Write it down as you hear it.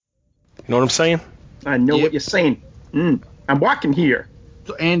know what I'm saying? I know what you're saying. I'm walking here.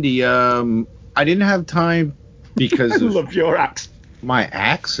 So, Andy, I didn't have time because I love your accent. My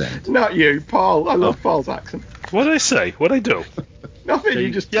accent? Not you, Paul. I love Paul's accent. What did I say? What did I do? Nothing.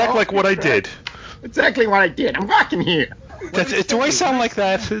 You just act like what I did. Exactly what I did. I'm walking here. Do I sound like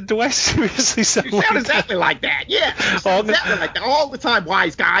that? Do I seriously sound like that? You sound exactly like that. Yeah. You sound exactly like that all the time,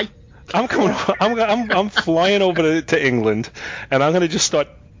 wise guy. I'm flying over to England, and I'm gonna just start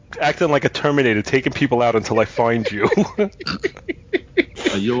acting like a Terminator, taking people out until I find you.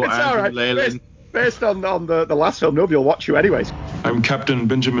 Are you Andrew Leyland? Based on the last film, nobody will watch you anyways. I'm Captain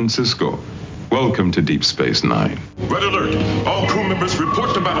Benjamin Sisko. Welcome to Deep Space Nine. Red alert! All crew members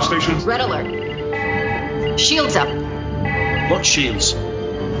report to battle stations. Red alert. Shields up. What shields?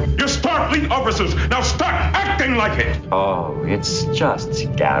 You're Starfleet officers. Now start acting like it. Oh, it's just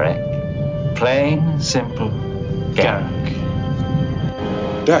Garak. Plain, simple Garak.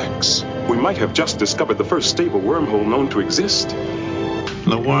 Dax, we might have just discovered the first stable wormhole known to exist.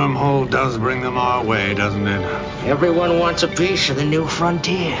 The wormhole does bring them our way, doesn't it? Everyone wants a piece of the new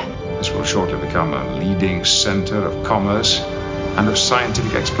frontier. This will shortly become a leading center of commerce and of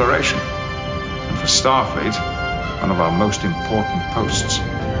scientific exploration. And for Starfleet, one of our most important posts.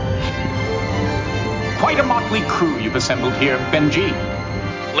 Quite a motley crew you've assembled here, Benji.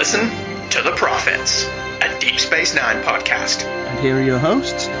 Listen to The Prophets, a Deep Space Nine podcast. And here are your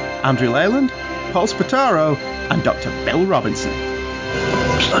hosts, Andrew Leyland, Paul Spataro, and Dr. Bill Robinson.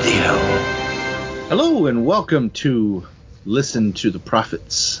 Bloody hell. Hello and welcome to Listen to the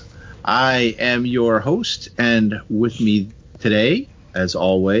Prophets. I am your host, and with me today, as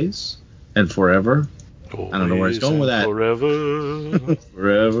always, and forever. Always, I don't know where it's going with that. Forever.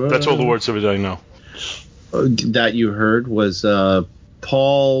 Forever. That's all the words of it I know. That you heard was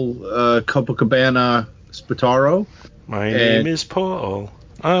Paul Copacabana Spataro. My name is Paul.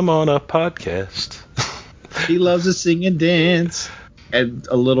 I'm on a podcast. He loves to sing and dance and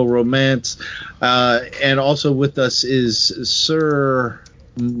a little romance. And also with us is Sir...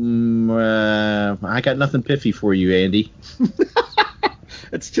 I got nothing pithy for you, Andy.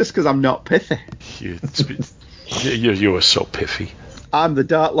 It's just because I'm not pithy. You are so pithy. I'm the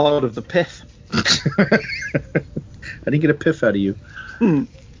Dark Lord of the Pith. I didn't get a piff out of you.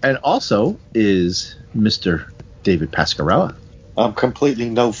 And also is Mr. David Pascarella. I'm completely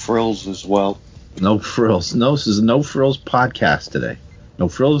no frills as well. No frills. No, this is a no frills podcast today. No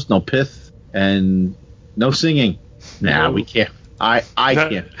frills, no pith, and no singing. Nah, we can't. I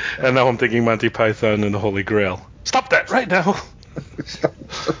can't. And now I'm thinking Monty Python and the Holy Grail. Stop that right now.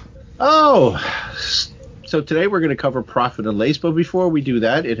 So today we're going to cover Prophet and Lace, but before we do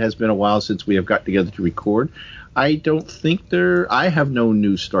that, it has been a while since we have got together to record. I have no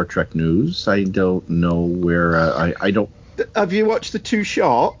new Star Trek news. I don't know where, I don't. Have you watched the two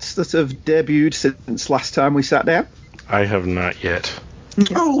shorts that have debuted since last time we sat down? I have not yet.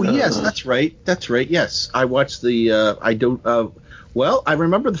 Oh, yes, that's right. Yes, I watched the, well, I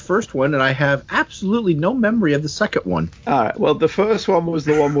remember the first one, and I have absolutely no memory of the second one. All right. Well, the first one was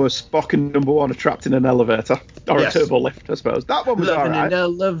the one where Spock and Number One are trapped in an elevator. Or a turbo lift, I suppose. That one was all right. An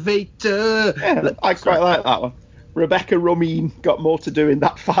elevator. Yeah, I quite like that one. Rebecca Romijn got more to do in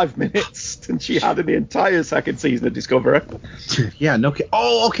that 5 minutes than she had in the entire second season of Discovery. Yeah, no.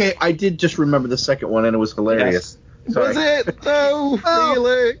 Oh, okay. I did just remember the second one, and it was hilarious. Yes. Was it? No,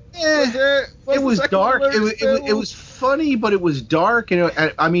 really? Yeah. It was dark. It was funny, but it was dark. And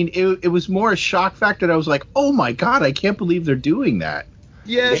it was more a shock factor that I was like, oh my God, I can't believe they're doing that.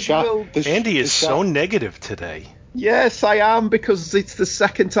 Yeah, Andy is so negative today. Yes, I am, because it's the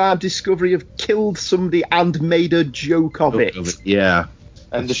second time Discovery have killed somebody and made a joke of it. Yeah.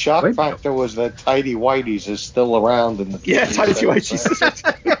 And the shock factor was that Tidy Whities is still around in the... Yeah, Tidy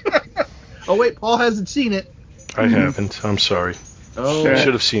Whities. Oh, wait, Paul hasn't seen it. I haven't. I'm sorry. Oh, I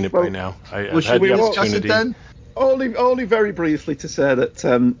should have seen it by now. I've had the opportunity. Then? Only very briefly to say that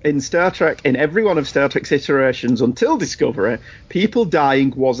in Star Trek, in every one of Star Trek's iterations until Discovery, people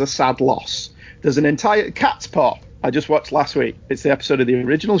dying was a sad loss. There's an entire Cat's Paw I just watched last week. It's the episode of the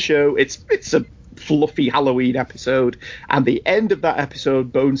original show. It's a fluffy Halloween episode, and the end of that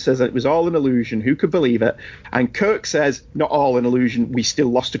episode, Bones says that it was all an illusion. Who could believe it? And Kirk says, not all an illusion, we still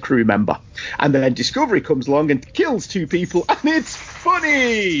lost a crew member. And then Discovery comes along and kills two people, and it's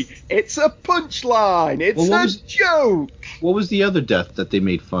funny. It's a punchline. It's a joke. What was the other death that they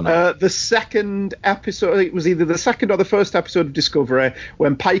made fun of? The second episode, it was either the second or the first episode of Discovery,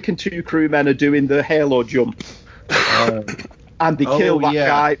 when Pike and two crewmen are doing the Halo jump. And they kill that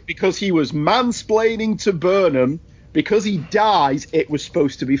guy because he was mansplaining to Burnham. Because he dies, it was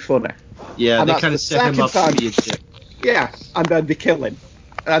supposed to be funny. Yeah, and they kind of set him up to be a dick. Yeah, and then they kill him.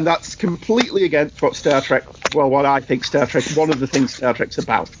 And that's completely against what Star Trek, what I think Star Trek, one of the things Star Trek's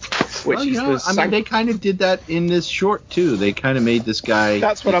about. Which they kind of did that in this short, too. They kind of made this guy...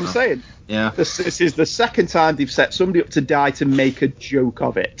 That's what I'm saying. Yeah. This is the second time they've set somebody up to die to make a joke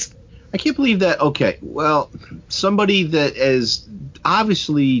of it. I can't believe that. Okay, well, somebody that as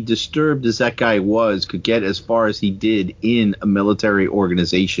obviously disturbed as that guy was could get as far as he did in a military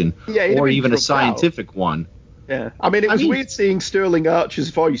organization or even a scientific one. Yeah, I mean, it was weird seeing Sterling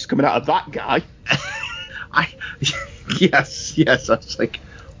Archer's voice coming out of that guy. Yes, I was like...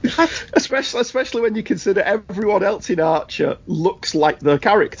 Especially when you consider everyone else in Archer looks like the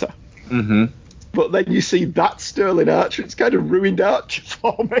character. Mm-hmm. But then you see that Sterling Archer, it's kind of ruined Archer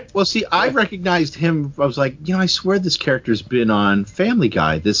for me. Well, see, I recognized him. I was like, I swear this character's been on Family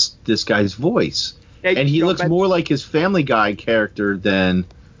Guy, this guy's voice. Yeah, and he looks more like his Family Guy character than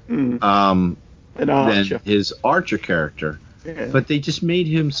his Archer character. Yeah. But they just made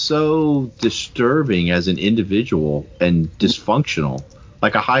him so disturbing as an individual and dysfunctional,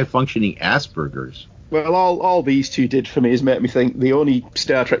 like a high-functioning Asperger's. Well, all these two did for me is make me think the only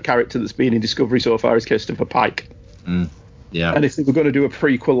Star Trek character that's been in Discovery so far is Christopher Pike. Yeah. And if they were going to do a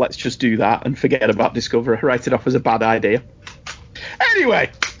prequel, let's just do that and forget about Discovery. Write it off as a bad idea. Anyway,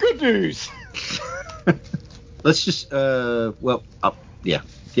 good news. Let's just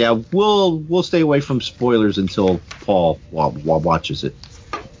yeah, we'll stay away from spoilers until Paul watches it.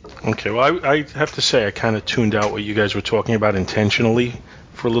 Okay, well, I have to say I kind of tuned out what you guys were talking about intentionally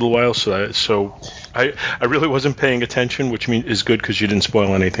for a little while, so I really wasn't paying attention, which is good because you didn't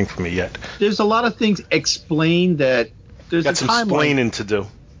spoil anything for me yet. There's a lot of things explained that there's got some explaining to do.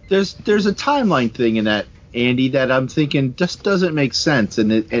 There's a timeline thing in that, Andy, that I'm thinking just doesn't make sense,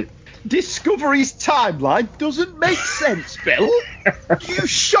 and it Discovery's timeline doesn't make sense, Bill. You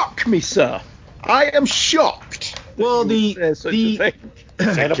shock me, sir. I am shocked. Well, Is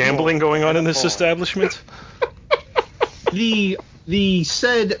there gambling going on in this establishment? The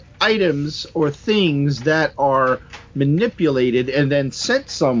said items or things that are manipulated and then sent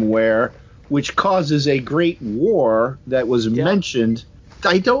somewhere, which causes a great war that was mentioned,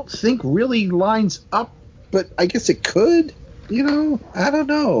 I don't think really lines up, but I guess it could. I don't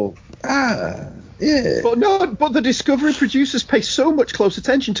know. Yeah. But the Discovery producers pay so much close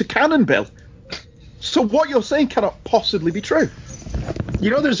attention to canon, Bill. So what you're saying cannot possibly be true.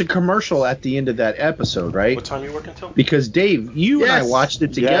 There's a commercial at the end of that episode, right? What time are you working till? Because, Dave, you and I watched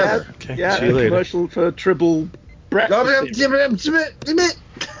it together. Yeah, okay. Yeah, a commercial for Tribble breakfast.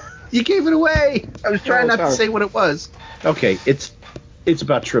 You gave it away. I was trying not to say what it was. Okay, it's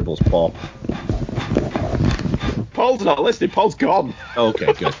about Tribbles, Paul. Paul's not listening. Paul's gone.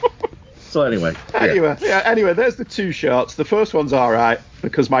 Okay, good. So anyway. Anyway, there's the two shots. The first one's all right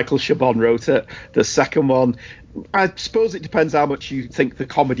because Michael Chabon wrote it. The second one, I suppose it depends how much you think the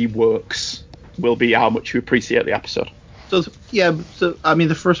comedy works, will be how much you appreciate the episode. So I mean,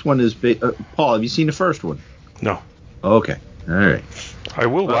 the first one is Paul, have you seen the first one? No. Okay. All right. I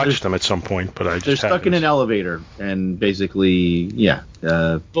will watch them at some point, but they're stuck in an elevator, and basically,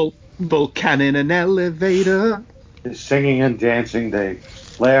 Vulcan in an elevator. They're singing and dancing. They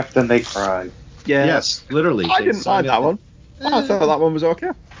laughed and they cried. Yeah. Yes, literally. I didn't mind that one. I thought that one was okay.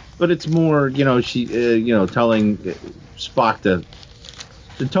 But it's more, she, telling Spock to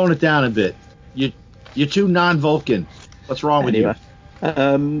tone it down a bit. You're too non-Vulcan. What's wrong with you?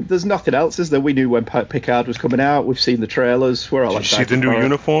 There's nothing else, is there? We knew when Picard was coming out. We've seen the trailers. We're all Did you see the new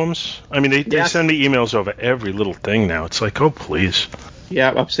uniforms? I mean, they send me emails over every little thing now. It's like, oh, please.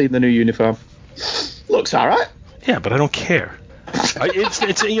 Yeah, I've seen the new uniform. Looks all right. Yeah, but I don't care.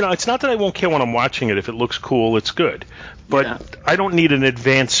 It's not that I won't care when I'm watching it. If it looks cool, it's good. But I don't need an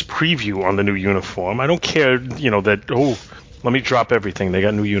advanced preview on the new uniform. I don't care, that, let me drop everything. They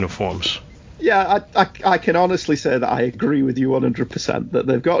got new uniforms. Yeah, I can honestly say that I agree with you 100%. That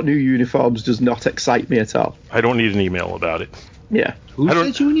they've got new uniforms does not excite me at all. I don't need an email about it. Yeah. Who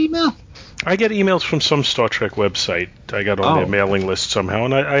sent you an email? I get emails from some Star Trek website. I got on their mailing list somehow,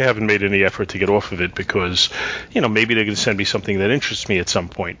 and I haven't made any effort to get off of it because, maybe they're going to send me something that interests me at some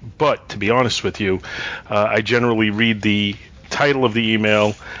point. But to be honest with you, I generally read the title of the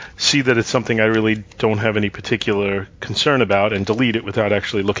email, see that it's something I really don't have any particular concern about, and delete it without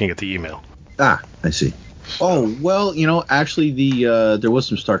actually looking at the email. Ah, I see. Oh, well, actually, there was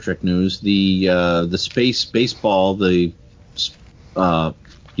some Star Trek news. The space baseball, the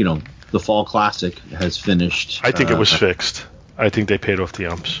Fall Classic has finished. I think it was fixed. I think they paid off the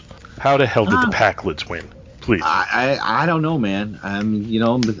umps. How the hell did the Packlets win? Please. I don't know, man.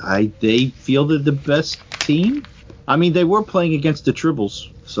 They fielded the best team. I mean, they were playing against the Tribbles,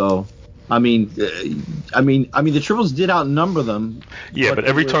 so. I mean, the Tribbles did outnumber them. Yeah, but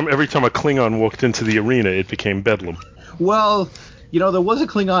every time a Klingon walked into the arena, it became bedlam. Well, there was a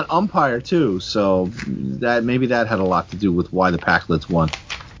Klingon umpire too, so that had a lot to do with why the Pakleds won.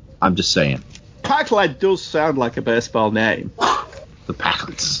 I'm just saying. Pakled does sound like a baseball name. The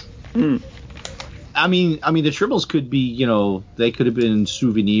Pakleds. I mean, the Tribbles could be, they could have been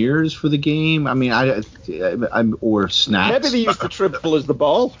souvenirs for the game. I mean, or snacks. Maybe they used the Tribble as the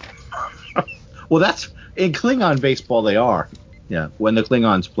ball. Well, that's in Klingon baseball. They are. Yeah, when the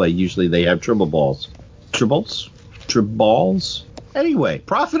Klingons play, usually they have Tribble balls. Tribbles. Anyway,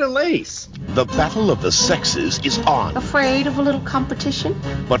 Prophet and Lace. The battle of the sexes is on. Afraid of a little competition?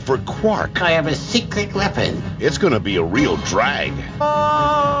 But for Quark, I have a secret weapon. It's going to be a real drag.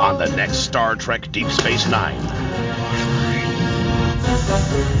 On the next Star Trek Deep Space Nine.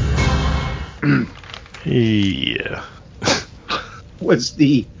 Yeah. Was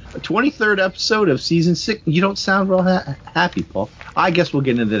the 23rd episode of season 6. You don't sound real happy, Paul. I guess we'll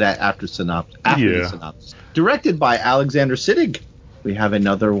get into that after the synopsis. Directed by Alexander Siddig. We have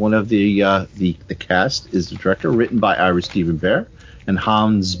another one of the cast is the director, written by Ira Steven Behr and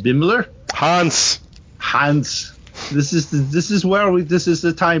Hans Bimmler. Hans. This is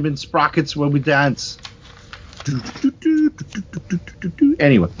the time in Sprockets where we dance.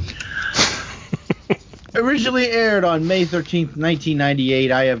 Anyway. Originally aired on May 13th,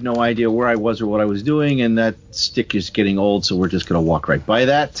 1998. I have no idea where I was or what I was doing, and that stick is getting old, so we're just going to walk right by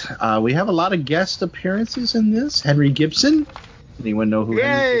that. We have a lot of guest appearances in this. Henry Gibson. Anyone know who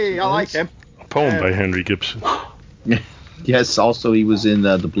Henry Gibson is? I like him. A poem by Henry Gibson. Yes, also he was in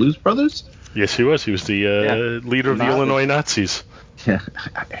the Blues Brothers. Yes, he was. He was the leader of the Illinois Nazis. I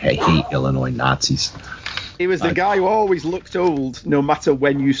hate Illinois Nazis. He was the guy who always looked old, no matter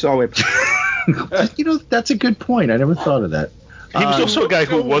when you saw him. That's a good point. I never thought of that. He was also a guy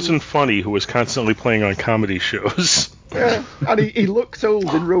who wasn't funny, who was constantly playing on comedy shows. Yeah, and he looked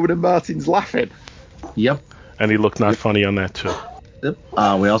old in Rowan and Martin's Laughing. Yep. And he looked not funny on that, too. Yep.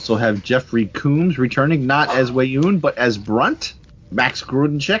 We also have Jeffrey Combs returning, not as Weyoun, but as Brunt. Max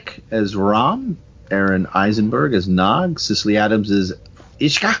Grodenchik as Rom. Aaron Eisenberg as Nog. Cicely Adams as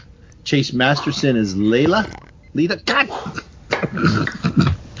Ishka. Chase Masterson as Lita. God!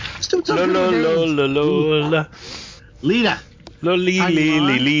 Lola. Lita.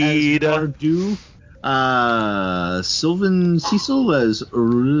 Lolita. Sylvan Cecil as...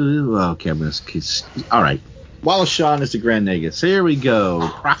 Okay, I'm going to... All right. Wallace Shawn is the Grand Nagus. Here we go.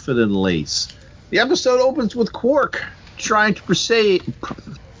 Prophet and Lace. The episode opens with Quark trying to persuade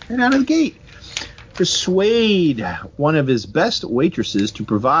one of his best waitresses to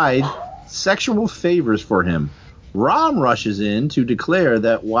provide sexual favors for him. Rom rushes in to declare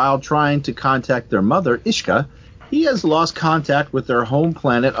that while trying to contact their mother, Ishka, he has lost contact with their home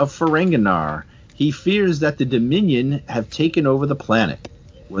planet of Ferenginar. He fears that the Dominion have taken over the planet.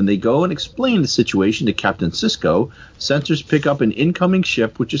 When they go and explain the situation to Captain Sisko, sensors pick up an incoming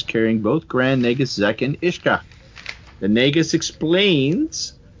ship which is carrying both Grand Nagus Zek and Ishka. The Nagus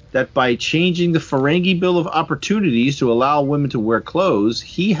explains that by changing the Ferengi Bill of Opportunities to allow women to wear clothes,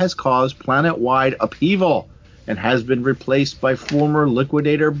 he has caused planet-wide upheaval and has been replaced by former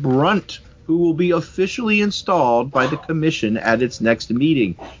Liquidator Brunt, who will be officially installed by the Commission at its next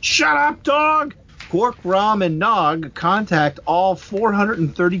meeting. Shut up, dog! Quark, Rom, and Nog contact all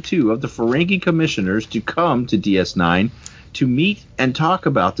 432 of the Ferengi commissioners to come to DS9 to meet and talk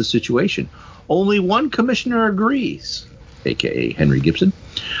about the situation. Only one commissioner agrees, a.k.a. Henry Gibson.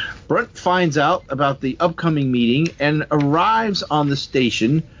 Brunt finds out about the upcoming meeting and arrives on the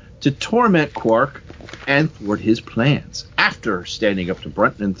station to torment Quark and thwart his plans. After standing up to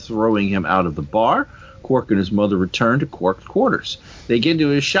Brunt and throwing him out of the bar, Quark and his mother return to Quark's quarters. They get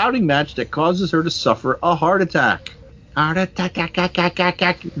into a shouting match that causes her to suffer a heart attack. Heart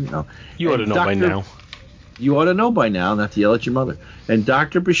attack. No. You ought to know by now. You ought to know by now, not to yell at your mother. And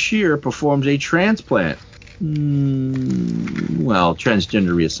Dr. Bashir performs a transplant.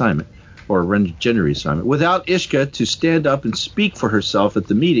 Transgender reassignment. Or gender reassignment. Without Ishka to stand up and speak for herself at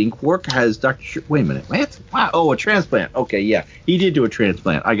the meeting, Quark has Dr. Wait a minute. What? Wow. Oh, a transplant. Okay, yeah. He did do a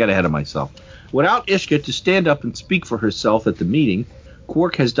transplant. I got ahead of myself. Without Ishka to stand up and speak for herself at the meeting,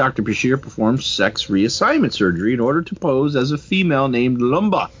 Quark has Dr. Bashir perform sex reassignment surgery in order to pose as a female named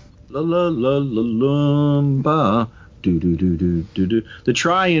Lumba. Lumba. Do. To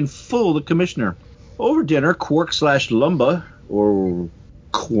try and fool the commissioner. Over dinner, Quark/Lumba, or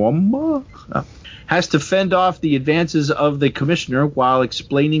Quamba, has to fend off the advances of the commissioner while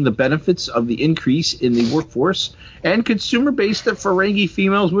explaining the benefits of the increase in the workforce and consumer base that Ferengi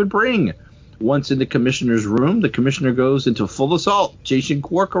females would bring. Once in the commissioner's room, the commissioner goes into full assault, chasing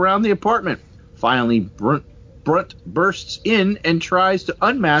Quark around the apartment. Finally, Brunt bursts in and tries to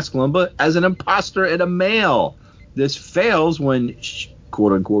unmask Lumba as an imposter and a male. This fails when,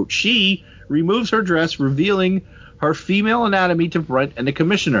 quote-unquote, she removes her dress, revealing her female anatomy to Brunt and the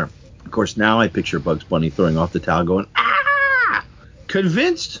commissioner. Of course, now I picture Bugs Bunny throwing off the towel going, ah!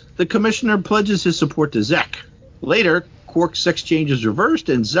 Convinced, the commissioner pledges his support to Zek. Later, Quark's sex change is reversed,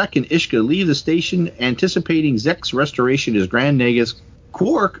 and Zek and Ishka leave the station, anticipating Zek's restoration as Grand Nagus.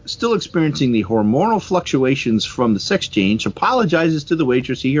 Quark, still experiencing the hormonal fluctuations from the sex change, apologizes to the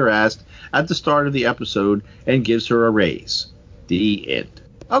waitress he harassed at the start of the episode and gives her a raise. The end.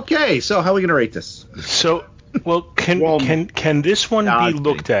 Okay, so how are we going to rate this? So, well, can this one be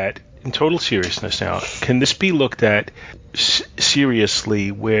looked at, in total seriousness now, can this be looked at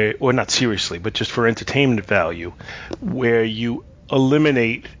seriously, or not seriously, but just for entertainment value, where you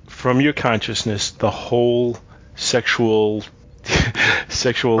eliminate from your consciousness the whole sexual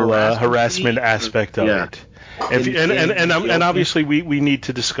harassment aspect of it? And obviously we need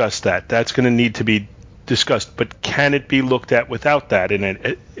to discuss that. That's going to need to be discussed. But can it be looked at without that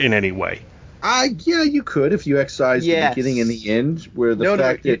in any way? Yeah, you could if you excise the beginning and the end, where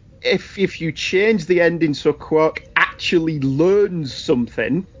if you change the ending so Quark actually learns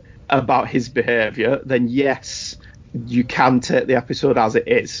something about his behavior, then yes, you can take the episode as it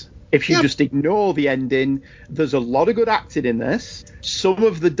is. If you just ignore the ending, there's a lot of good acting in this. Some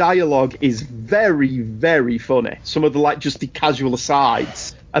of the dialogue is very, very funny. Some of the casual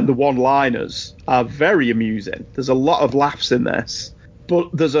asides and the one-liners are very amusing. There's a lot of laughs in this. But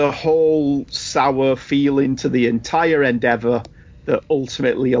there's a whole sour feeling to the entire endeavor that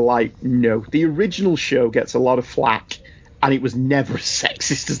ultimately you're like, no. The original show gets a lot of flack, and it was never as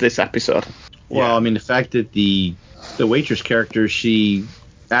sexist as this episode. Well, I mean, the fact that the waitress character, she...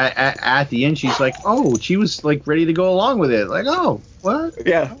 At the end, she's like, oh, she was like ready to go along with it. Like, oh, what?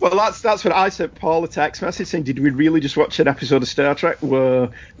 Yeah, well, that's what I sent Paul a text message saying, did we really just watch an episode of Star Trek where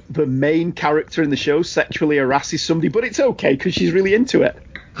the main character in the show sexually harasses somebody? But it's okay because she's really into it.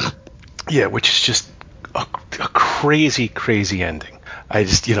 Yeah, which is just a crazy, crazy ending. I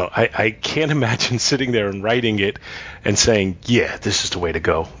just, I can't imagine sitting there and writing it and saying, yeah, this is the way to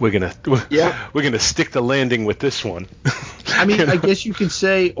go. We're gonna stick the landing with this one. I mean, I guess you could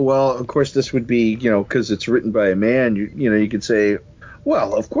say, well, of course, this would be, because it's written by a man. You could say,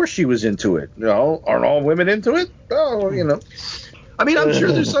 well, of course she was into it. Aren't all women into it? Oh, I mean, I'm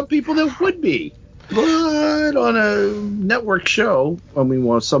sure there's some people that would be. But on a network show, I mean,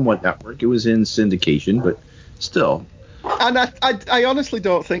 well, somewhat network. It was in syndication, but still. And I honestly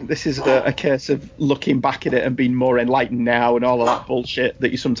don't think this is a case of looking back at it and being more enlightened now and all of that bullshit that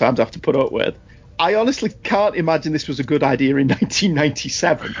you sometimes have to put up with. I honestly can't imagine this was a good idea in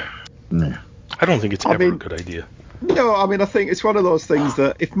 1997. No. I don't think it's ever a good idea. No, I mean, I think it's one of those things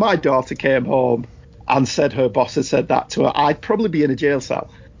that if my daughter came home and said her boss had said that to her, I'd probably be in a jail cell.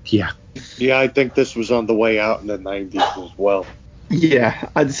 Yeah. Yeah, I think this was on the way out in the 90s as well. Yeah,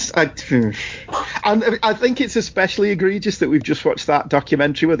 and I think it's especially egregious that we've just watched that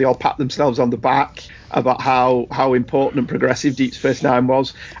documentary where they all pat themselves on the back about how important and progressive Deep Space Nine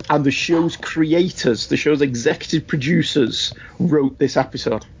was, and the show's creators, the show's executive producers, wrote this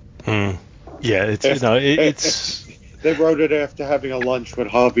episode. Yeah, it's they wrote it after having a lunch with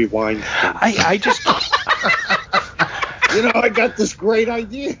Harvey Weinstein. I just I got this great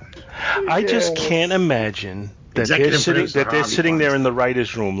idea. I just can't imagine that they're sitting there in the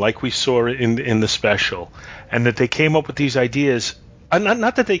writer's room like we saw in the special, and that they came up with these ideas.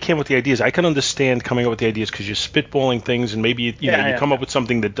 Not that they came up with the ideas. I can understand coming up with the ideas because you're spitballing things and maybe you come up with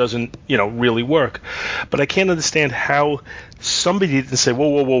something that doesn't really work. But I can't understand how somebody didn't say,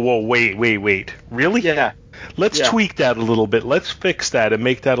 whoa, wait, really? Yeah. Let's tweak that a little bit. Let's fix that and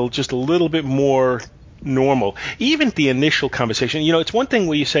make that just a little bit more normal. Even the initial conversation, it's one thing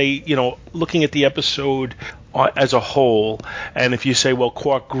where you say, looking at the episode as a whole, and if you say, well,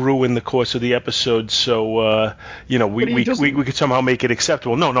 Quark grew in the course of the episode, so we could somehow make it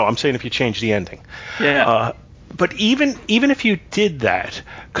acceptable. No, I'm saying if you change the ending. Yeah. But even if you did that,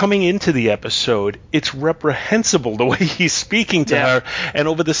 coming into the episode, it's reprehensible the way he's speaking to her. And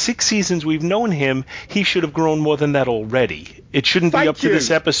over the 6 seasons we've known him, he should have grown more than that already. It shouldn't be up to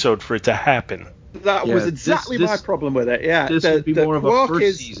this episode for it to happen. That was exactly my problem with it. Yeah, this would be more of a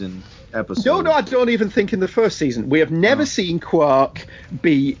first season episode. No, I don't even think in the first season. We have never seen Quark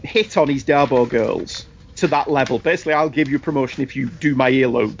be hit on his Darbo girls to that level. Basically, I'll give you promotion if you do my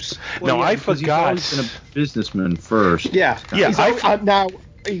earlobes. Well, I forgot. He's always been a businessman first. Yeah. Now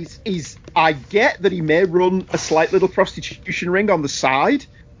I get that he may run a slight little prostitution ring on the side,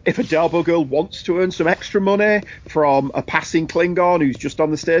 If a Darbo girl wants to earn some extra money from a passing Klingon who's just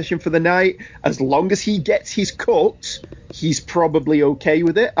on the station for the night, as long as he gets his cut, he's probably okay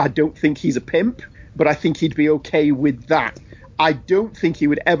with it. I don't think he's a pimp, but I think he'd be okay with that. I don't think he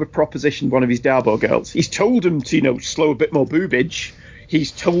would ever proposition one of his Darbo girls. He's told them to, slow a bit more boobage.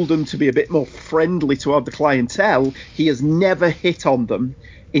 He's told them to be a bit more friendly toward the clientele. He has never hit on them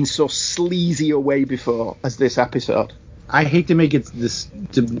in so sleazy a way before as this episode. I hate to make it this.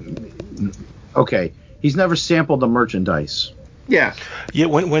 Okay, he's never sampled the merchandise. Yeah. Yeah,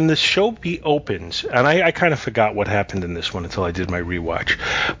 when the show opens, and I kind of forgot what happened in this one until I did my rewatch.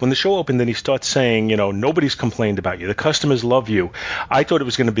 When the show opened and he starts saying, nobody's complained about you. The customers love you. I thought it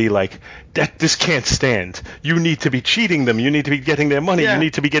was going to be like, this can't stand. You need to be cheating them. You need to be getting their money. Yeah. You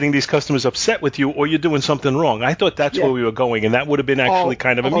need to be getting these customers upset with you, or you're doing something wrong. I thought that's where we were going, and that would have been actually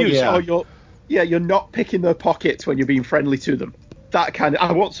kind of amusing. You're not picking their pockets when you're being friendly to them. That kind of,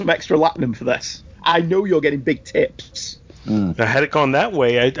 I want some extra latinum for this. I know you're getting big tips. Now, had it gone that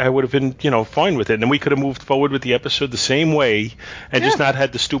way, I would have been, fine with it. And then we could have moved forward with the episode the same way and just not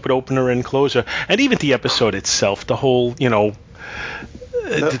had the stupid opener and closer. And even the episode itself, the whole, the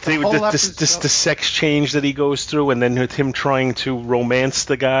sex change that he goes through, and then with him trying to romance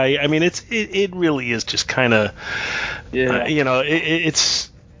the guy. I mean, it really is just kind of,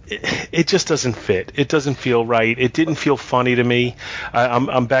 it just doesn't fit. It doesn't feel right. It didn't feel funny to me.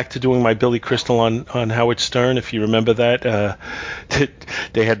 I'm back to doing my Billy Crystal on Howard Stern, if you remember that.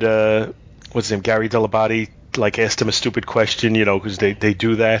 They had what's his name, Gary Delabate, asked him a stupid question, because they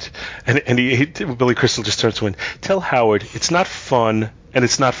do that, and Billy Crystal just turns to him, tell Howard it's not fun and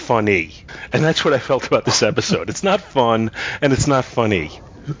it's not funny, and that's what I felt about this episode. It's not fun and it's not funny.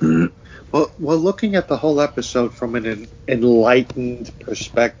 Well, looking at the whole episode from an enlightened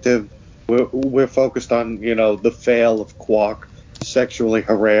perspective, we're focused on, the fail of Quark sexually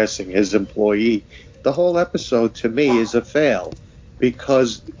harassing his employee. The whole episode, to me, is a fail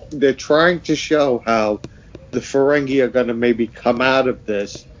because they're trying to show how the Ferengi are going to maybe come out of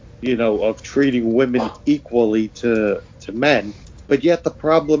this, of treating women equally to men. But yet the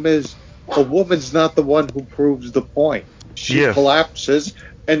problem is a woman's not the one who proves the point. She collapses,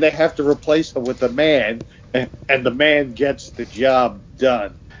 and they have to replace her with a man, and the man gets the job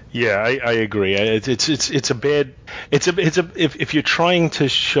done. Yeah, I agree. It's a bad. If you're trying to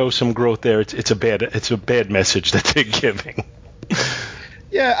show some growth there, it's a bad message that they're giving.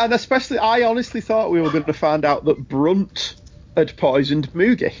 Yeah, and especially I honestly thought we were going to find out that Brunt had poisoned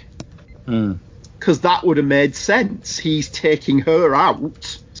Moogie. Because that would have made sense. He's taking her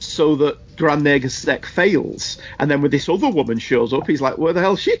out so that Grand Nagasek fails, and then when this other woman shows up, he's like, where the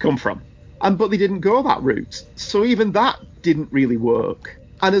hell she come from? But they didn't go that route, so even that didn't really work.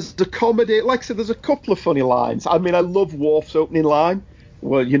 And as a comedy, like I said, there's a couple of funny lines. I mean, I love Worf's opening line,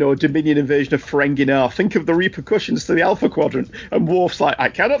 well, a Dominion invasion of Ferengi now, think of the repercussions to the Alpha Quadrant, and Worf's like, I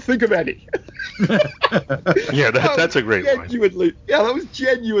cannot think of any. Yeah, that's a great line. Yeah, that was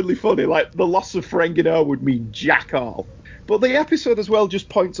genuinely funny. Like, the loss of Ferengi now would mean jack all. But the episode as well just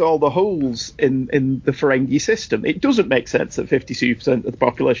points all the holes in the Ferengi system. It doesn't make sense that 52% of the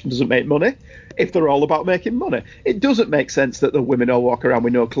population doesn't make money if they're all about making money. It doesn't make sense that the women all walk around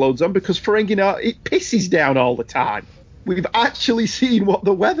with no clothes on because Ferengi now, it pisses down all the time. We've actually seen what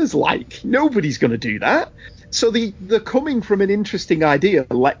the weather's like. Nobody's going to do that. So they're coming from an interesting idea.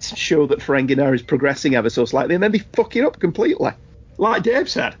 Let's show that Ferenginar is progressing ever so slightly, and then they fuck it up completely. Like Dave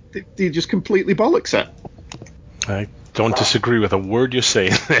said, they just completely bollocks it. I don't disagree with a word you're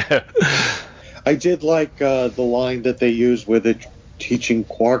saying there. I did like the line that they used where they're teaching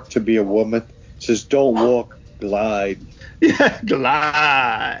Quark to be a woman. It says, don't walk, glide. Yeah,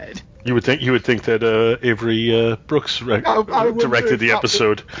 glide. You would think that Avery Brooks directed the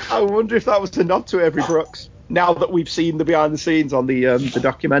episode. I wonder if that was a nod to Avery Brooks. Now that we've seen the behind the scenes on the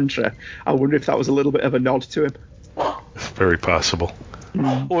documentary, I wonder if that was a little bit of a nod to him. Very possible.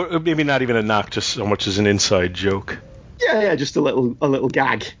 Or maybe not even a knock, just so much as an inside joke. Yeah, just a little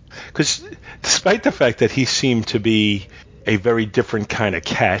gag. Because despite the fact that he seemed to be a very different kind of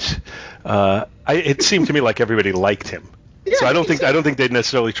cat, it seemed to me like everybody liked him. Yeah, so I don't think they'd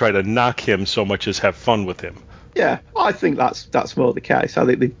necessarily try to knock him so much as have fun with him. Yeah, I think that's more the case. I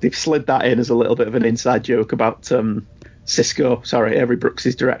think they've slid that in as a little bit of an inside joke about Avery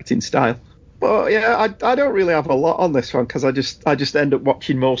Brooks' directing style. But yeah, I don't really have a lot on this one because I just end up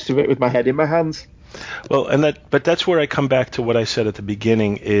watching most of it with my head in my hands. Well, but that's where I come back to what I said at the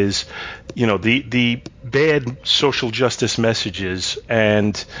beginning is, the bad social justice messages,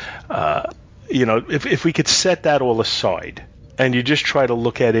 and if we could set that all aside and you just try to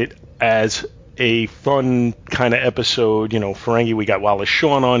look at it as a fun kind of episode. Ferengi, we got Wallace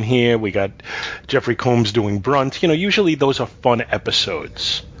Shawn on here. We got Jeffrey Combs doing Brunt. Usually those are fun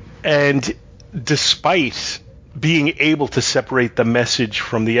episodes. And despite being able to separate the message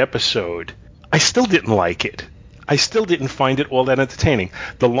from the episode, I still didn't like it. I still didn't find it all that entertaining.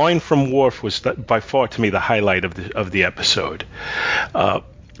 The line from Worf was by far, to me, the highlight of the episode.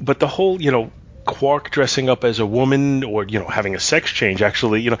 But the whole, Quark dressing up as a woman or, having a sex change,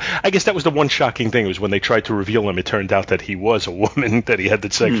 actually, I guess that was the one shocking thing, was when they tried to reveal him, it turned out that he was a woman, that he had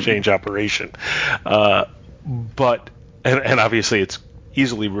the sex change operation. But obviously it's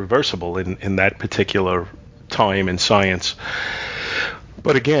easily reversible in that particular time in science.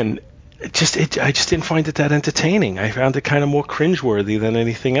 But again, I just didn't find it that entertaining. I found it kind of more cringeworthy than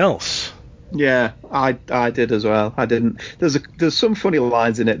anything else. Yeah, I did as well. I didn't. There's some funny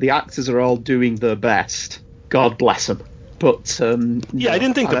lines in it. The actors are all doing their best. God bless them. But I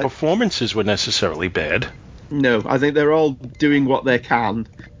didn't think the performances were necessarily bad. No, I think they're all doing what they can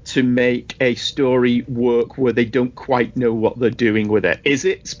to make a story work where they don't quite know what they're doing with it. Is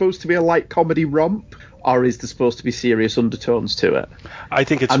it supposed to be a light comedy romp, or is there supposed to be serious undertones to it? I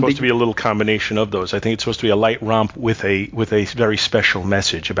think it's supposed to be a little combination of those. I think it's supposed to be a light romp with a very special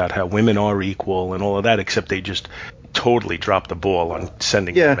message about how women are equal and all of that, except they just totally dropped the ball on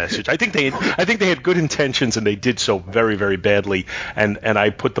sending that message. I think they had good intentions, and they did so very, very badly. And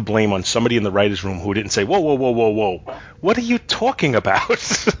I put the blame on somebody in the writers' room who didn't say, whoa, what are you talking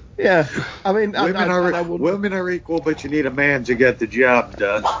about? Yeah, I mean, women are equal, but you need a man to get the job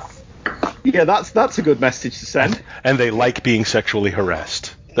done. Yeah, that's a good message to send. And they like being sexually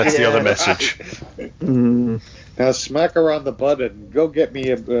harassed. That's the other message. Now smack her on the butt and go get me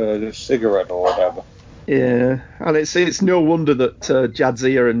a cigarette or whatever. Yeah, and it's no wonder that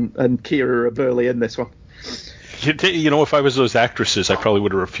Jadzia and Kira are barely in this one. If I was those actresses, I probably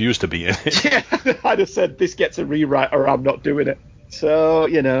would have refused to be in it. Yeah, I'd have said, this gets a rewrite or I'm not doing it. So,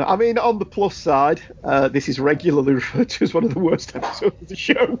 I mean, on the plus side, this is regularly referred to as one of the worst episodes of the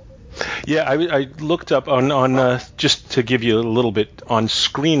show. Yeah, I looked up on just to give you a little bit on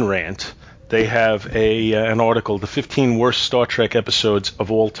Screen Rant. They have an article, the 15 worst Star Trek episodes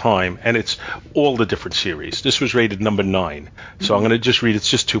of all time, and it's all the different series. This was rated number 9, so I'm going to just read, it's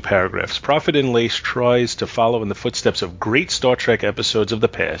just 2 paragraphs. Prophet and Lace tries to follow in the footsteps of great Star Trek episodes of the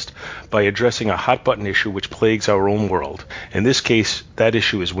past by addressing a hot-button issue which plagues our own world. In this case, that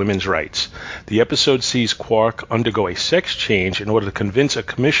issue is women's rights. The episode sees Quark undergo a sex change in order to convince a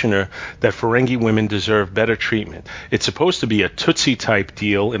commissioner that Ferengi women deserve better treatment. It's supposed to be a Tootsie-type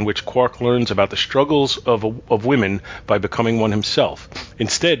deal in which Quark learns about the struggles of women by becoming one himself.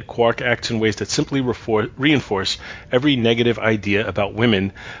 Instead, Quark acts in ways that simply reinforce every negative idea about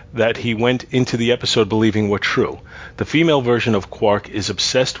women that he went into the episode believing were true. The female version of Quark is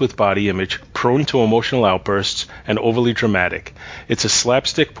obsessed with body image, prone to emotional outbursts, and overly dramatic. It's a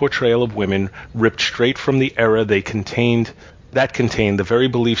slapstick portrayal of women ripped straight from the era that contained the very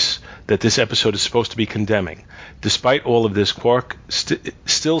beliefs that this episode is supposed to be condemning. Despite all of this, Quark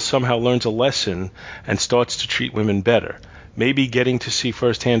still somehow learns a lesson and starts to treat women better. Maybe getting to see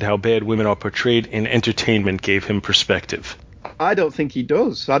firsthand how bad women are portrayed in entertainment gave him perspective. I don't think he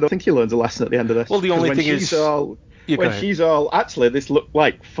does. I don't think he learns a lesson at the end of this. Well, the only thing is... she's all, actually, this looked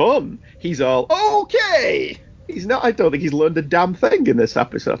like fun, he's all, okay! He's not. I don't think he's learned a damn thing in this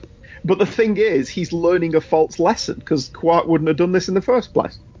episode. But the thing is, he's learning a false lesson, because Quark wouldn't have done this in the first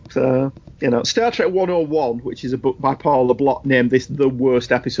place. So, Star Trek 101, which is a book by Paul LeBlanc, named this the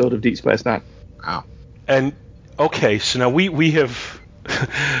worst episode of Deep Space Nine. Wow. And, okay, so now we have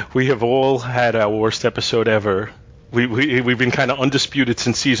all had our worst episode ever. We've been kind of undisputed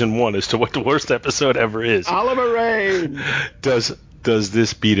since season 1 as to what the worst episode ever is. Oliver Reign! Does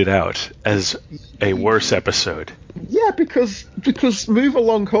this beat it out as a worse episode? Yeah, because Move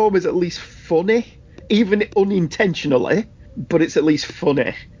Along Home is at least funny, even unintentionally, but it's at least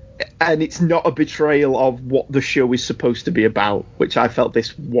funny. And it's not a betrayal of what the show is supposed to be about, which I felt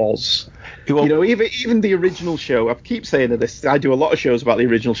this was. Well, even the original show, I keep saying this, I do a lot of shows about the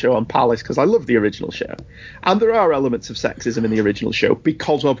original show on Palace because I love the original show. And there are elements of sexism in the original show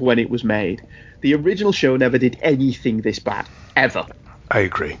because of when it was made. The original show never did anything this bad, ever. I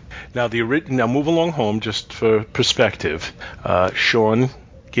agree. Now, Move Along Home, just for perspective, Sean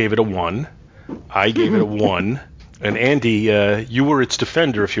gave it a 1. I gave it a 1. And Andy, you were its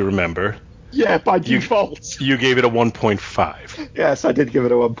defender, if you remember. Yeah, by default. You gave it a 1.5. Yes, I did give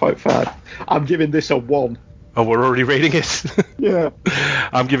it a 1.5. I'm giving this a 1. Oh, we're already rating it? Yeah.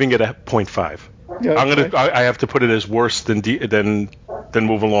 I'm giving it a 0.5. Yeah, okay. I have to put it as worse than than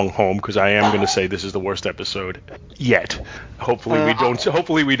Move Along Home, because I am going to say this is the worst episode yet.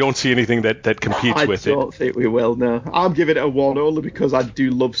 Hopefully we don't see anything that competes with it. I don't think we will. No, I'm giving it a 1 only because I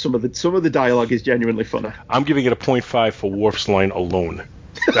do love some of the dialogue is genuinely funny. I'm giving it a 0.5 for Worf's line alone.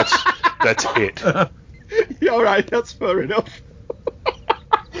 That's it. Yeah, all right, that's fair enough.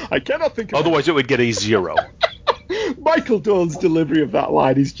 I cannot think of Otherwise, it would get a 0. Michael Dorn's delivery of that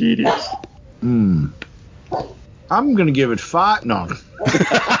line is genius. I'm going to give it 5. No.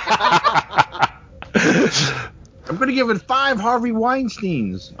 I'm going to give it 5 Harvey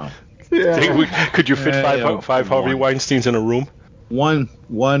Weinsteins. Oh. Yeah. Could you fit five Harvey Weinsteins in a room? One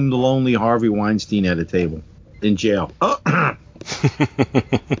lonely Harvey Weinstein at a table in jail. I'm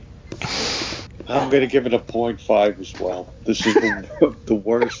going to give it a 0.5 as well. This is the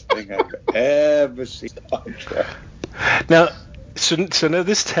worst thing I've ever seen on Trek. Now, so now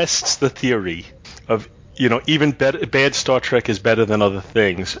this tests the theory of, even bad Star Trek is better than other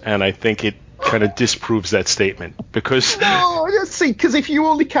things, and I think it kind of disproves that statement because... No, see, because if you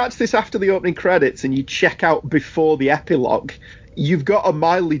only catch this after the opening credits and you check out before the epilogue, you've got a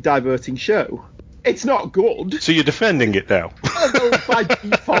mildly diverting show. It's not good. So you're defending it now. Well, by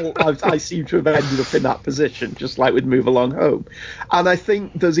default, I seem to have ended up in that position, just like with Move Along Home. And I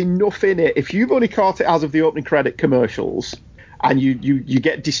think there's enough in it. If you've only caught it as of the opening credit commercials and you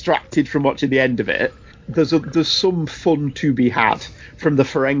get distracted from watching the end of it, there's some fun to be had from the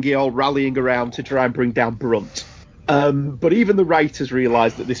Ferengi all rallying around to try and bring down Brunt. But even the writers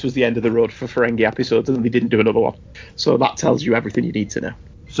realised that this was the end of the road for Ferengi episodes and they didn't do another one. So that tells you everything you need to know.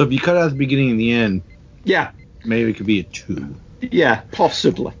 So if you cut out the beginning and the end, yeah, maybe it could be a 2. Yeah,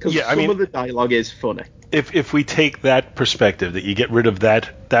 possibly. Because some of the dialogue is funny. If we take that perspective, that you get rid of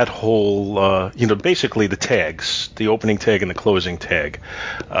that whole, basically the tags, the opening tag and the closing tag,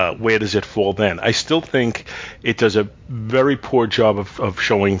 where does it fall then? I still think it does a very poor job of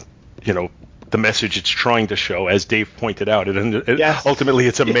showing, the message it's trying to show, as Dave pointed out. Ultimately,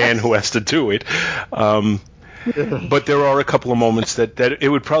 it's a man who has to do it. But there are a couple of moments that it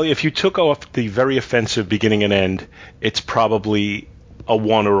would probably, if you took off the very offensive beginning and end, it's probably a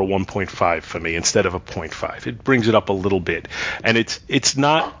 1 or a 1.5 for me instead of a 0.5. It brings it up a little bit. And it's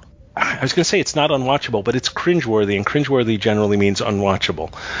not, I was going to say it's not unwatchable, but it's cringeworthy, and cringeworthy generally means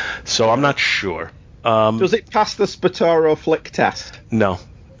unwatchable. So I'm not sure. Does it pass the Spataro flick test? No,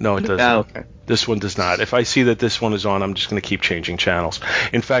 it doesn't. Oh, okay. This one does not. If I see that this one is on, I'm just going to keep changing channels.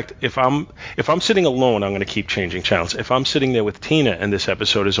 In fact, if I'm sitting alone, I'm going to keep changing channels. If I'm sitting there with Tina and this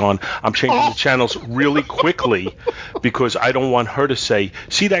episode is on, I'm changing the channels really quickly because I don't want her to say,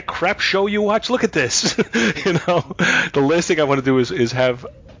 "See that crap show you watch? Look at this." The last thing I want to do is have,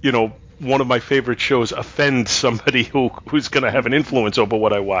 one of my favorite shows offend somebody who's going to have an influence over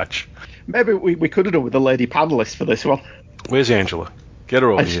what I watch. Maybe we could have done with the lady panelist for this one. Where's Angela? Get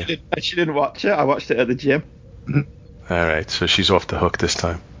her over here. She didn't watch it. I watched it at the gym. All right, so she's off the hook this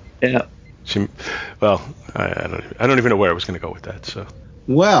time. Yeah. I don't even know where I was going to go with that. So.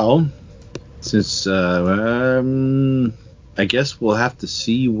 Well, since I guess we'll have to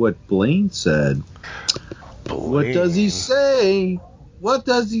see what Blaine said. What does he say? What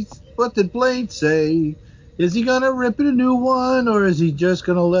did Blaine say? Is he gonna rip it a new one, or is he just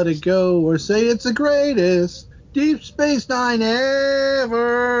gonna let it go, or say it's the greatest Deep Space Nine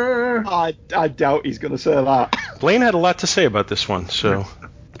ever? I doubt he's going to say that. Blaine had a lot to say about this one, so...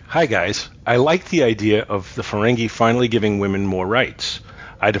 Hi, guys. I like the idea of the Ferengi finally giving women more rights.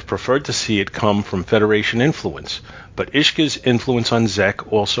 I'd have preferred to see it come from Federation influence, but Ishka's influence on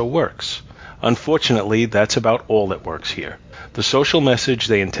Zek also works. Unfortunately, that's about all that works here. The social message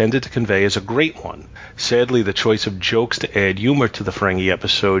they intended to convey is a great one. Sadly, the choice of jokes to add humor to the Ferengi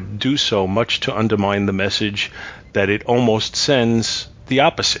episode do so much to undermine the message that it almost sends the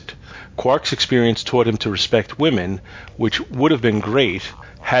opposite. Quark's experience taught him to respect women, which would have been great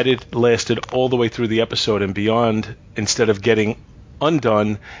had it lasted all the way through the episode and beyond, instead of getting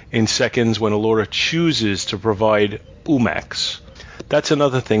undone in seconds when Allura chooses to provide Umax. That's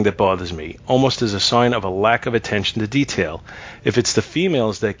another thing that bothers me, almost as a sign of a lack of attention to detail. If it's the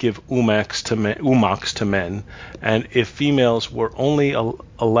females that give Umax to men, and if females were only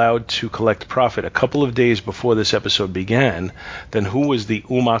allowed to collect profit a couple of days before this episode began, then who was the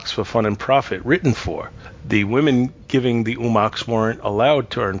Umax for fun and profit written for? The women giving the Umax weren't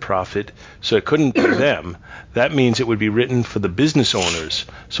allowed to earn profit, so it couldn't be them. That means it would be written for the business owners.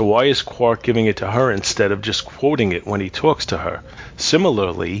 So why is Quark giving it to her instead of just quoting it when he talks to her?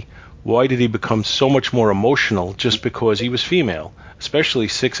 Similarly, why did he become so much more emotional just because he was female, especially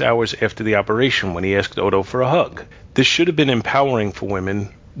 6 hours after the operation when he asked Odo for a hug? This should have been empowering for women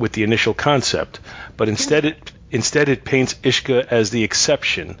with the initial concept, but instead Instead, it paints Ishka as the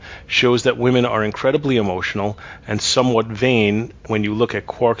exception, shows that women are incredibly emotional and somewhat vain when you look at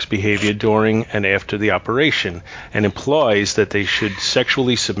Quark's behavior during and after the operation, and implies that they should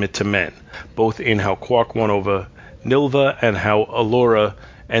sexually submit to men, both in how Quark won over Nilva and how Allura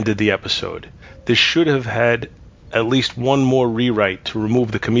ended the episode. This should have had at least one more rewrite to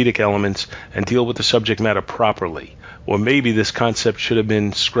remove the comedic elements and deal with the subject matter properly. Or maybe this concept should have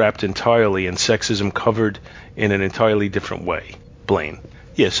been scrapped entirely and sexism covered in an entirely different way. Blaine.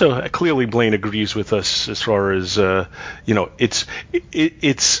 Yeah, so clearly Blaine agrees with us as far as,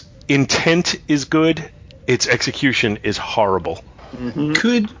 its intent is good, its execution is horrible. Mm-hmm.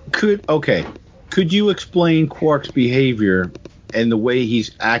 Could you explain Quark's behavior and the way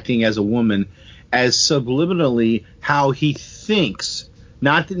he's acting as a woman as subliminally how he thinks,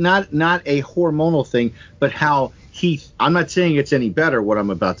 not a hormonal thing, but how I'm not saying it's any better what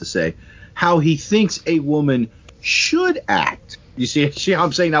I'm about to say, how he thinks a woman should act. You see how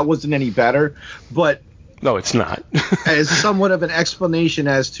I'm saying that wasn't any better? But no, it's not. as somewhat of an explanation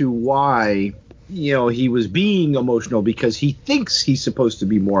as to why, he was being emotional, because he thinks he's supposed to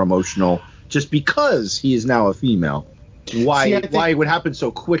be more emotional just because he is now a female. Why it would happen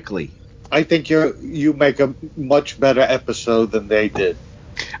so quickly. I think you make a much better episode than they did.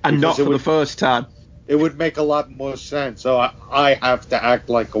 And not for the first time. It would make a lot more sense. So I have to act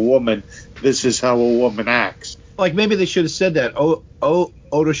like a woman. This is how a woman acts. Like maybe they should have said that.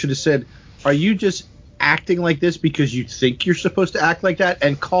 Odo should have said, are you just acting like this because you think you're supposed to act like that?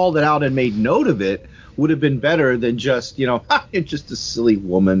 And called it out and made note of it would have been better than just, you're just a silly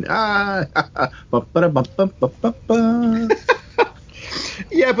woman. Yeah,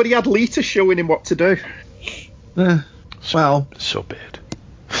 but he had Lita showing him what to do. So bad.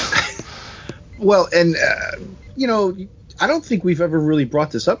 Well, and, I don't think we've ever really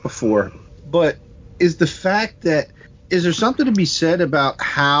brought this up before, but is there something to be said about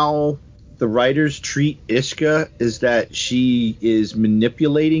how the writers treat Ishka? Is that she is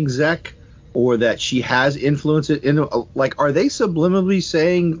manipulating Zek, or that she has influence are they subliminally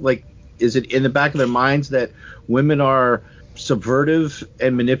saying, is it in the back of their minds that women are subvertive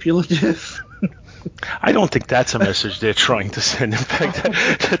and manipulative? I don't think that's a message they're trying to send. In fact,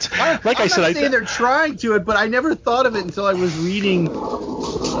 that's like I said. I'm not saying they're trying to it, but I never thought of it until I was reading the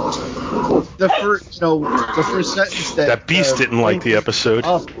first sentence that Beast didn't like the episode.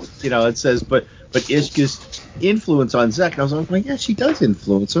 It says, but Ishka's influence on Zek. And I was like, yeah, she does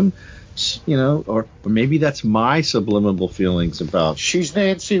influence him. Or maybe that's my subliminal feelings about. She's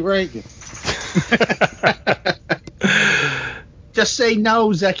Nancy Reagan. Just say no,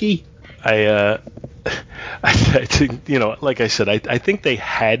 Zeki. I think, like I said, I think they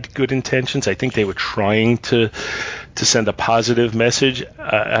had good intentions. I think they were trying to send a positive message,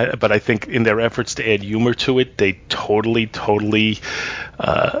 but I think in their efforts to add humor to it, they totally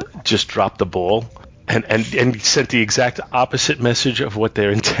just dropped the ball and sent the exact opposite message of what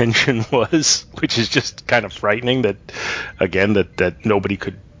their intention was, which is just kind of frightening that nobody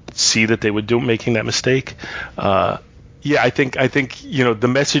could see that they were making that mistake. Yeah, I think the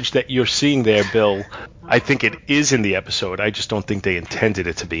message that you're seeing there, Bill, I think it is in the episode. I just don't think they intended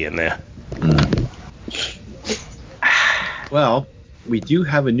it to be in there. Well, we do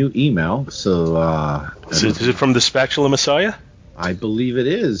have a new email, so... Is it from the Spatula Messiah? I believe it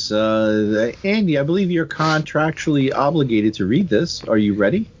is. Andy, I believe you're contractually obligated to read this. Are you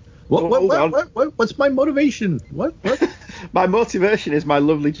ready? What's my motivation? What? My motivation is my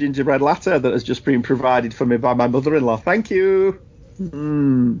lovely gingerbread latte that has just been provided for me by my mother-in-law. Thank you.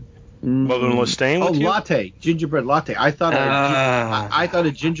 Mother-in-law staying with you? Latte, gingerbread latte. I thought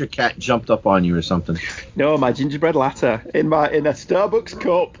a ginger cat jumped up on you or something. No, my gingerbread latte in a Starbucks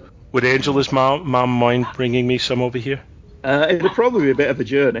cup. Would Angela's mom mind bringing me some over here? It'll probably be a bit of a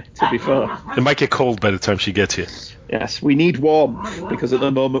journey, to be fair. It might get cold by the time she gets here. Yes, we need warmth, because at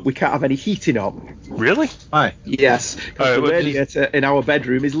the moment we can't have any heating on. Really? Why? Yes, because the radiator in our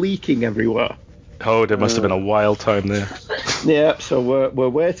bedroom is leaking everywhere. Oh, there must have been a wild time there. Yeah, so we're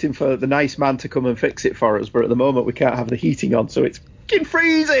waiting for the nice man to come and fix it for us, but at the moment we can't have the heating on, so it's fucking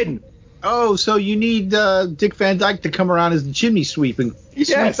freezing! Oh, so you need Dick Van Dyke to come around as the chimney sweep and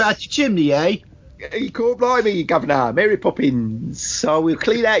sweep out your chimney, eh? You can't blind me, Governor. Mary Poppins. So we'll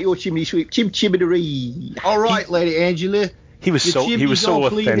clean out your chimney sweep. Chimney. All right, Lady Angela. He was so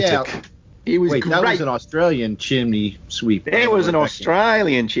authentic. He was great. That was an Australian chimney sweep. It was an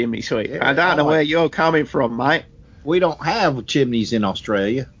Australian chimney sweep. Yeah, I don't know where you're coming from, mate. We don't have chimneys in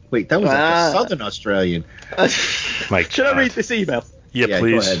Australia. Wait, that was a Southern Australian. Should I read this email? Yeah,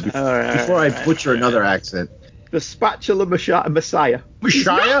 please. Go ahead. Before I butcher another accent. The Spatula Messiah. Messiah?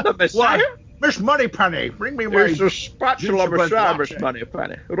 Messiah? Miss Moneypenny, bring me my... There's a spatula beside Miss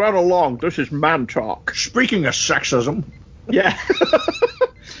Moneypenny. Run along, this is man talk. Speaking of sexism... Yeah.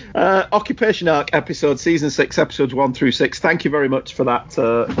 Occupation Arc episode, season 6, episodes 1 through 6. Thank you very much for that.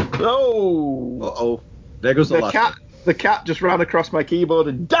 Uh-oh. There goes the cat. The cat just ran across my keyboard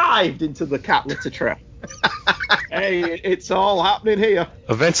and dived into the cat litter tray. Hey, it's all happening here.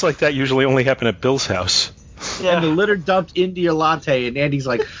 Events like that usually only happen at Bill's house. Yeah. And the litter dumped into your latte, and Andy's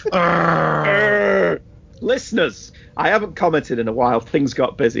like, Listeners, I haven't commented in a while. Things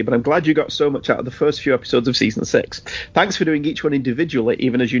got busy, but I'm glad you got so much out of the first few episodes of Season 6. Thanks for doing each one individually,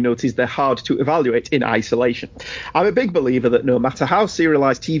 even as you notice they're hard to evaluate in isolation. I'm a big believer that no matter how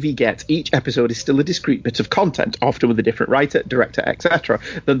serialized TV gets, each episode is still a discrete bit of content, often with a different writer, director, etc.,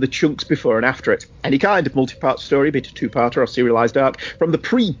 than the chunks before and after it. Any kind of multi-part story, be it a two-parter or serialized arc, from the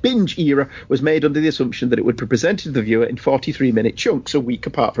pre-binge era was made under the assumption that it would be presented to the viewer in 43-minute chunks, a week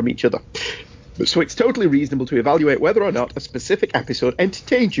apart from each other. So it's totally reasonable to evaluate whether or not a specific episode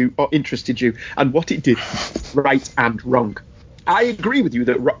entertained you or interested you and what it did right and wrong. I agree with you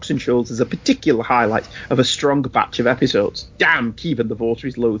that Rocks and Shoals is a particular highlight of a strong batch of episodes. Damn, Kevin the Voter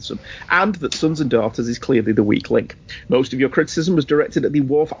is loathsome. And that Sons and Daughters is clearly the weak link. Most of your criticism was directed at the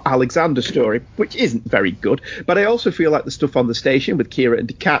Worf Alexander story, which isn't very good, but I also feel like the stuff on the station with Kira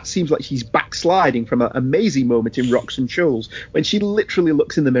and Kat seems like she's backsliding from an amazing moment in Rocks and Shoals when she literally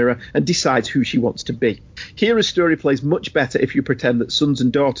looks in the mirror and decides who she wants to be. Kira's story plays much better if you pretend that Sons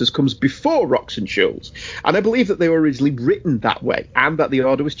and Daughters comes before Rocks and Shoals, and I believe that they were originally written that way, and that the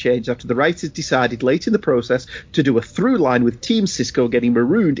order was changed after the writers decided late in the process to do a through line with Team Sisko getting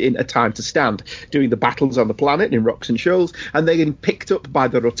marooned in A Time to Stand, doing the battles on the planet in Rocks and Shoals, and they're getting picked up by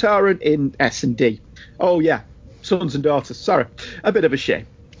the Rotaran in S&D. Oh yeah, Sons and Daughters, sorry, a bit of a shame.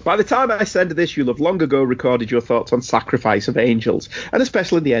 By the time I send this, you'll have long ago recorded your thoughts on Sacrifice of Angels, and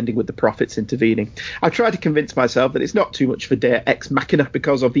especially the ending with the prophets intervening. I've tried to convince myself that it's not too much for Deus Ex Machina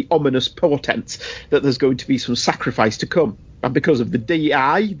because of the ominous portents that there's going to be some sacrifice to come. And because of the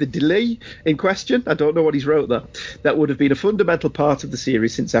delay in question, I don't know what he's wrote there, that would have been a fundamental part of the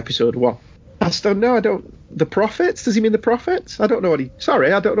series since episode 1. The prophets? Does he mean the prophets? I don't know what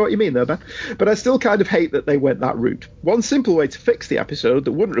you mean there, Ben. But I still kind of hate that they went that route. One simple way to fix the episode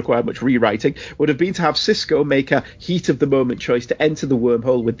that wouldn't require much rewriting would have been to have Sisko make a heat-of-the-moment choice to enter the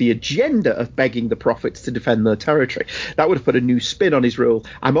wormhole with the agenda of begging the prophets to defend their territory. That would have put a new spin on his role.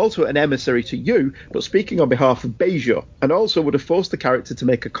 I'm also an emissary to you, but speaking on behalf of Bajor, and also would have forced the character to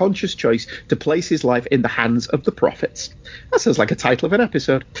make a conscious choice to place his life in the hands of the prophets. That sounds like a title of an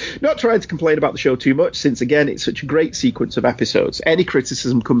episode. Not trying to complain about the show too much, since again it's such a great sequence of episodes. Any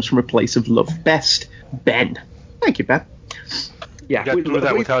criticism comes from a place of love. Best, Ben. Thank you, Ben. Yeah, you got through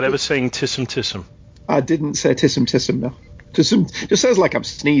that without ever saying tissum tissum. I didn't say tissum tissum, no. Tissum just sounds like I'm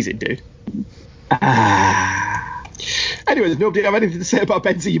sneezing, dude. Anyway, does nobody have anything to say about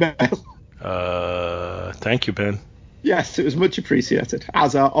Ben's email? Thank you, Ben. Yes, it was much appreciated,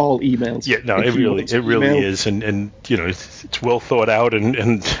 as are all emails. Yeah, no, it really is, and you know, it's well thought out,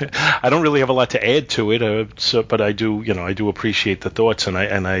 and I don't really have a lot to add to it, but I do appreciate the thoughts, and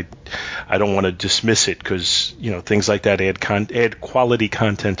I don't want to dismiss it because things like that add quality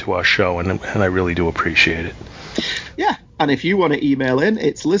content to our show, and I really do appreciate it. Yeah, and if you want to email in,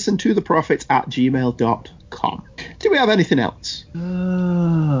 it's listentotheprophets@gmail.com. Do we have anything else?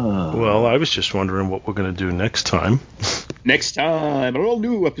 Well, I was just wondering what we're going to do next time. Next time, an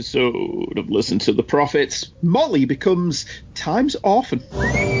all-new episode of Listen to the Prophets, Molly becomes Time's orphan.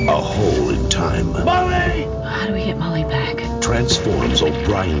 A hole in time. Molly! How do we get Molly back? Transforms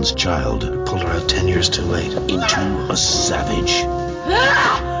O'Brien's child, pulled her out 10 years too late, into a savage.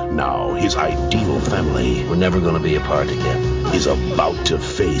 Now his ideal family, we're never going to be apart again, is about to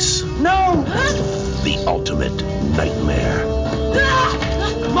face the ultimate nightmare.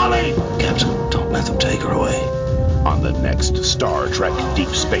 Molly! Captain, don't let them take her away. On the next Star Trek Deep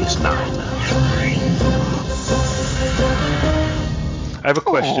Space Nine. I have a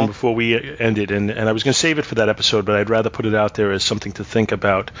question before we end it, and I was going to save it for that episode, but I'd rather put it out there as something to think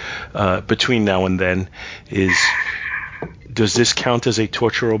about between now and then. Does this count as a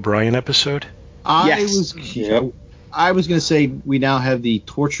Torture O'Brien episode? Yes. I was going to say we now have the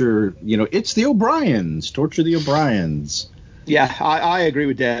torture, it's the O'Briens, Torture the O'Briens. Yeah, I agree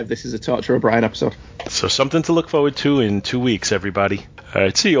with Dave. This is a Torture O'Brien episode. So something to look forward to in 2 weeks, everybody. All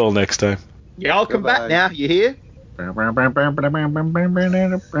right, see you all next time. Y'all come back now, you hear? Listen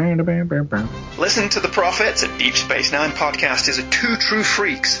to the Prophets, a Deep Space Nine podcast, is a Two True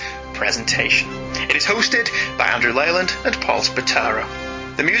Freaks presentation. It is hosted by Andrew Leyland and Paul Spataro.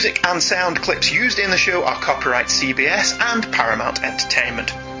 The music and sound clips used in the show are copyright CBS and Paramount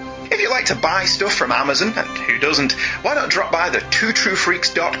Entertainment. If you like to buy stuff from Amazon, and who doesn't, why not drop by the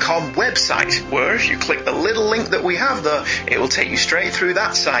twotruefreaks.com website, where if you click the little link that we have there, it will take you straight through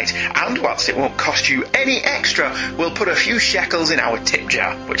that site, and whilst it won't cost you any extra, we'll put a few shekels in our tip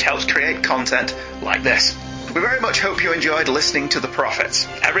jar, which helps create content like this. We very much hope you enjoyed listening to The Prophets.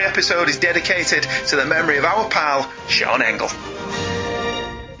 Every episode is dedicated to the memory of our pal, Sean Engel.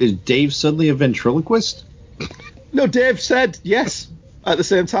 Is Dave suddenly a ventriloquist? No, Dave said yes. At the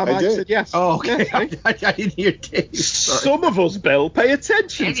same time, I said yes. Oh, okay. Yeah, I didn't hear Dave. Sorry. Some of us, Bill, pay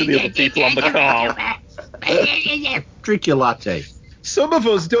attention to the other people on the call. Drink your latte. Some of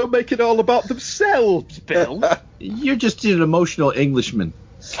us don't make it all about themselves, Bill. You're just an emotional Englishman.